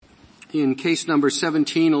In case number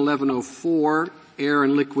 17-1104, Air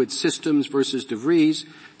and Liquid Systems versus DeVries,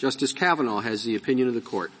 Justice Kavanaugh has the opinion of the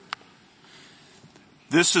court.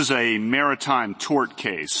 This is a maritime tort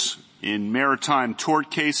case. In maritime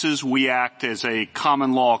tort cases, we act as a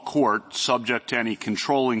common law court subject to any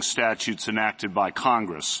controlling statutes enacted by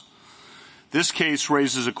Congress. This case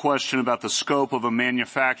raises a question about the scope of a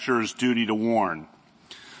manufacturer's duty to warn.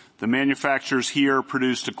 The manufacturers here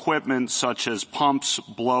produced equipment such as pumps,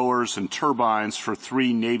 blowers, and turbines for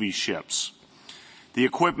 3 Navy ships. The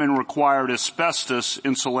equipment required asbestos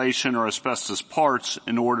insulation or asbestos parts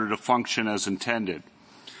in order to function as intended.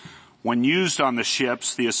 When used on the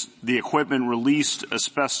ships, the equipment released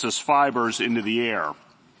asbestos fibers into the air.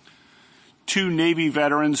 2 Navy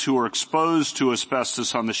veterans who were exposed to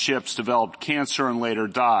asbestos on the ships developed cancer and later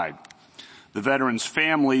died. The veterans'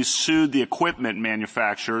 families sued the equipment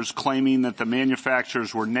manufacturers, claiming that the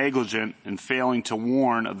manufacturers were negligent in failing to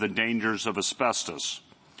warn of the dangers of asbestos.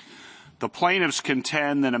 The plaintiffs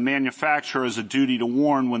contend that a manufacturer has a duty to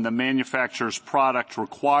warn when the manufacturer's product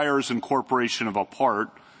requires incorporation of a part,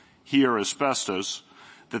 here asbestos,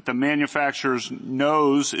 that the manufacturer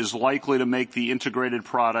knows is likely to make the integrated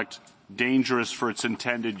product dangerous for its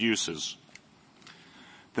intended uses.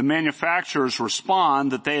 The manufacturers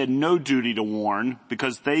respond that they had no duty to warn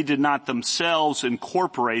because they did not themselves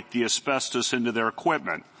incorporate the asbestos into their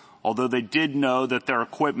equipment, although they did know that their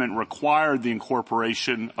equipment required the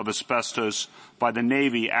incorporation of asbestos by the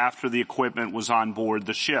Navy after the equipment was on board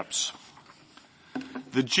the ships.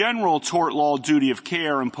 The general tort law duty of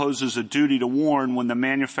care imposes a duty to warn when the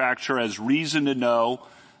manufacturer has reason to know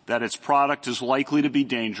that its product is likely to be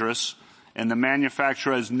dangerous, and the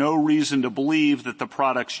manufacturer has no reason to believe that the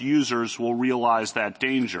product's users will realize that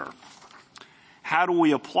danger. How do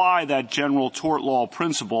we apply that general tort law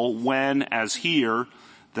principle when, as here,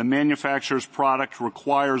 the manufacturer's product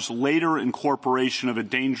requires later incorporation of a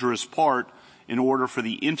dangerous part in order for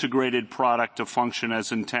the integrated product to function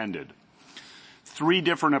as intended? 3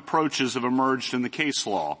 different approaches have emerged in the case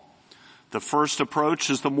law. The first approach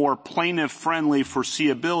is the more plaintiff-friendly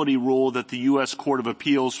foreseeability rule that the U.S. Court of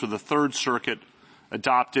Appeals for the Third Circuit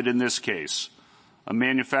adopted in this case. A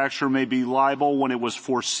manufacturer may be liable when it was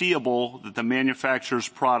foreseeable that the manufacturer's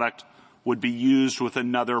product would be used with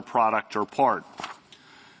another product or part.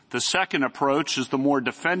 The second approach is the more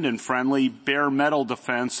defendant-friendly bare metal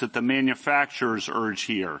defense that the manufacturers urge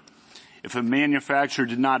here. If a manufacturer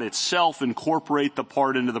did not itself incorporate the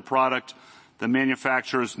part into the product, the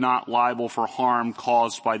manufacturer is not liable for harm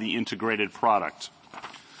caused by the integrated product.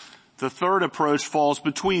 The third approach falls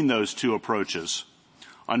between those 2 approaches.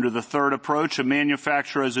 Under the third approach, a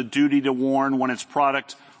manufacturer has a duty to warn when its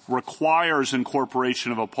product requires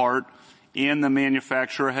incorporation of a part and the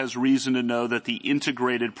manufacturer has reason to know that the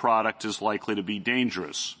integrated product is likely to be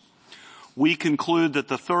dangerous. We conclude that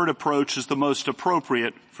the third approach is the most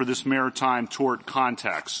appropriate for this maritime tort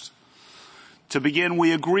context. To begin,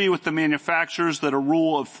 we agree with the manufacturers that a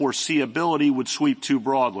rule of foreseeability would sweep too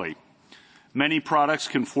broadly. Many products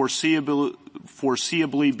can foreseeably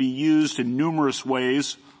be used in numerous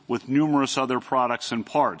ways with numerous other products and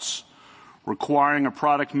parts. Requiring a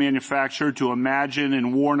product manufacturer to imagine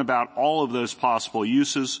and warn about all of those possible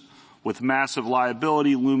uses, with massive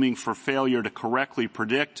liability looming for failure to correctly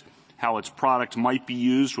predict how its product might be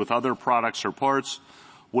used with other products or parts,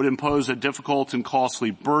 would impose a difficult and costly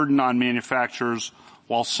burden on manufacturers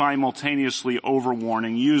while simultaneously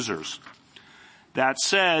overwarning users. That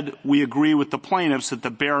said, we agree with the plaintiffs that the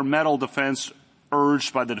bare metal defense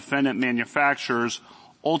urged by the defendant manufacturers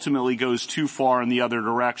ultimately goes too far in the other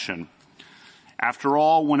direction. After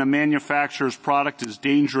all, when a manufacturer's product is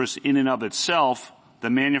dangerous in and of itself, the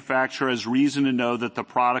manufacturer has reason to know that the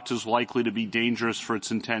product is likely to be dangerous for its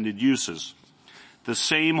intended uses. The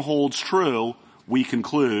same holds true, we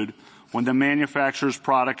conclude, when the manufacturer's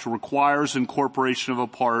product requires incorporation of a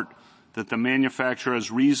part that the manufacturer has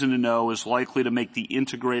reason to know is likely to make the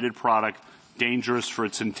integrated product dangerous for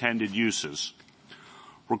its intended uses.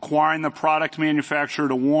 Requiring the product manufacturer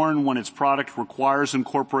to warn when its product requires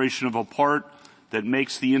incorporation of a part that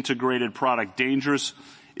makes the integrated product dangerous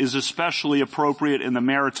is especially appropriate in the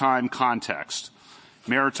maritime context.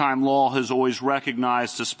 Maritime law has always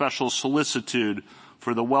recognized a special solicitude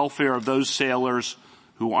for the welfare of those sailors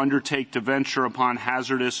who undertake to venture upon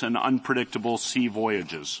hazardous and unpredictable sea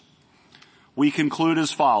voyages. We conclude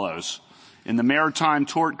as follows. In the maritime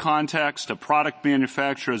tort context, a product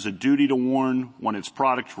manufacturer has a duty to warn when its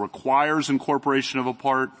product requires incorporation of a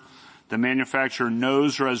part. The manufacturer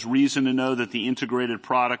knows or has reason to know that the integrated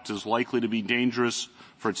product is likely to be dangerous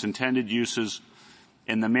for its intended uses,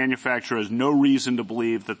 and the manufacturer has no reason to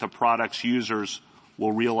believe that the product's users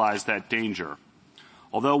will realize that danger.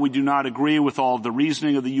 Although we do not agree with all of the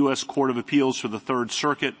reasoning of the U.S. Court of Appeals for the Third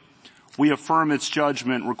Circuit, we affirm its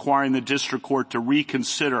judgment requiring the district court to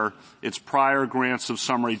reconsider its prior grants of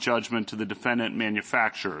summary judgment to the defendant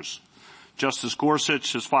manufacturers. Justice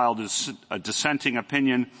Gorsuch has filed a dissenting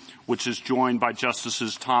opinion, which is joined by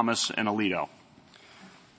Justices Thomas and Alito.